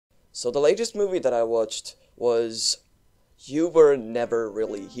So the latest movie that I watched was You Were Never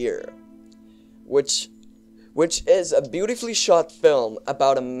Really Here, which is a beautifully shot film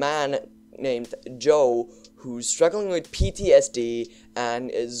about a man named Joe who's struggling with PTSD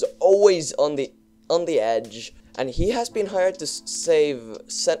and is always on the edge, and he has been hired to save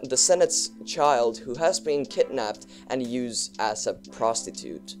the Senate's child who has been kidnapped and used as a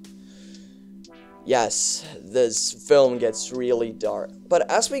prostitute. Yes, this film gets really dark. But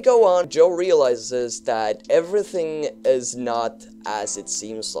as we go on, Joe realizes that everything is not as it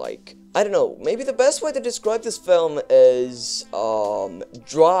seems like. I don't know, maybe the best way to describe this film is,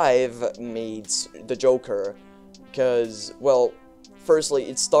 Drive meets The Joker. Because, well, firstly,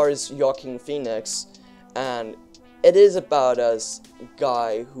 it stars Joaquin Phoenix, and it is about a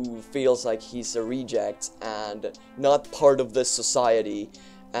guy who feels like he's a reject and not part of this society,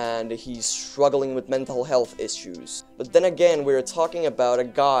 and he's struggling with mental health issues. But then again, we're talking about a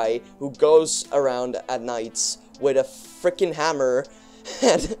guy who goes around at nights with a freaking hammer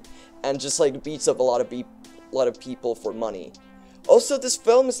and just like beats up a lot of people for money. Also, this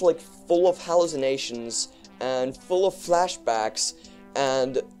film is like full of hallucinations and full of flashbacks,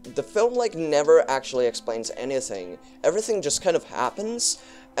 and the film like never actually explains anything. Everything just kind of happens,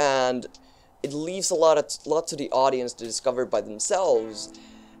 and it leaves a lot to the audience to discover by themselves.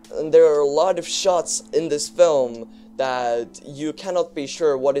 And there are a lot of shots in this film that you cannot be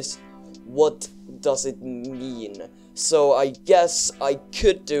sure what does it mean. So I guess I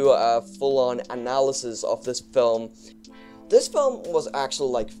could do a full-on analysis of this film. This film was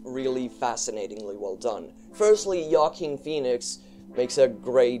actually like really fascinatingly well done. Firstly, Joaquin Phoenix makes a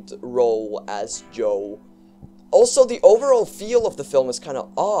great role as Joe. Also, the overall feel of the film is kind of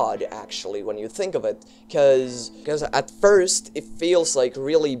odd, actually, when you think of it, because at first it feels like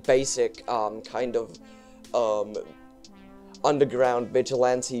really basic, kind of underground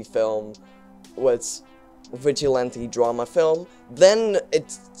vigilante film with vigilante drama film. Then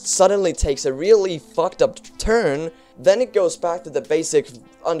it suddenly takes a really fucked up turn. Then it goes back to the basic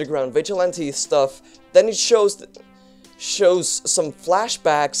underground vigilante stuff. Then it shows some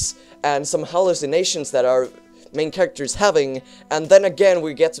flashbacks and some hallucinations that our main character's having, and then again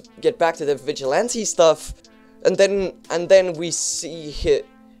we get back to the vigilante stuff, and then we see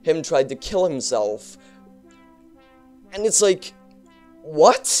him try to kill himself, and it's like,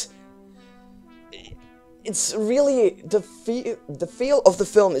 what? It's really, the feel of the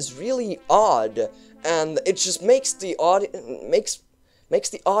film is really odd, and it just makes the audience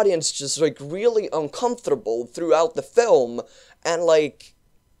just like really uncomfortable throughout the film, and like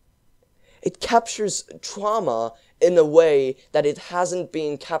it captures trauma in a way that it hasn't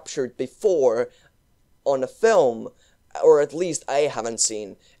been captured before on a film, or at least I haven't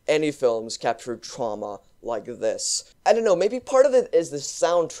seen any films capture trauma like this. I don't know, maybe part of it is the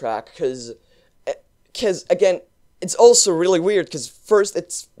soundtrack, because again, it's also really weird, because first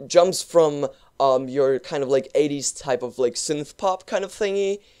it jumps from your kind of like 80s type of like synth pop kind of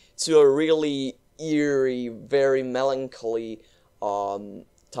thingy to a really eerie, very melancholy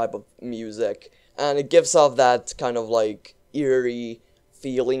type of music, and it gives off that kind of like eerie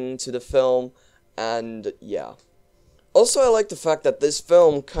feeling to the film, and yeah. Also, I like the fact that this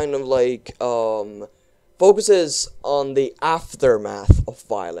film kind of like focuses on the aftermath of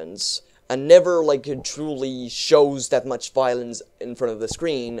violence and never like truly shows that much violence in front of the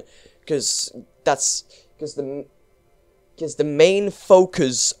screen, because the main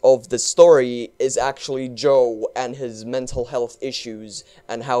focus of the story is actually Joe and his mental health issues,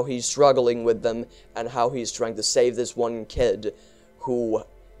 and how he's struggling with them, and how he's trying to save this one kid who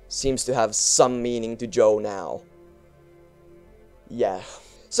seems to have some meaning to Joe now. Yeah.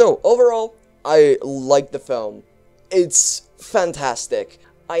 So, overall, I like the film. It's fantastic.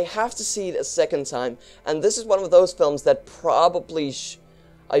 I have to see it a second time, and this is one of those films that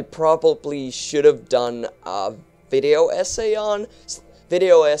I probably should have done a video essay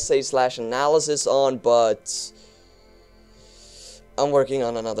slash analysis on, but I'm working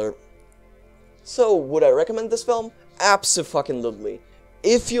on another. So, would I recommend this film? Abso-fucking-lutely.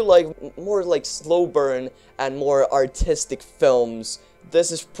 If you like more like slow burn and more artistic films, this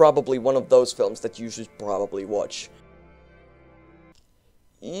is probably one of those films that you should probably watch.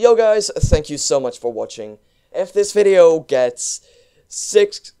 Yo guys, thank you so much for watching. If this video gets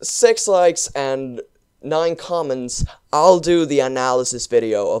 6 likes and 9 comments, I'll do the analysis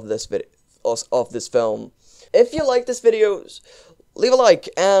video of this film. If you like this video, leave a like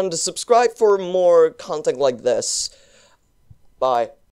and subscribe for more content like this. Bye.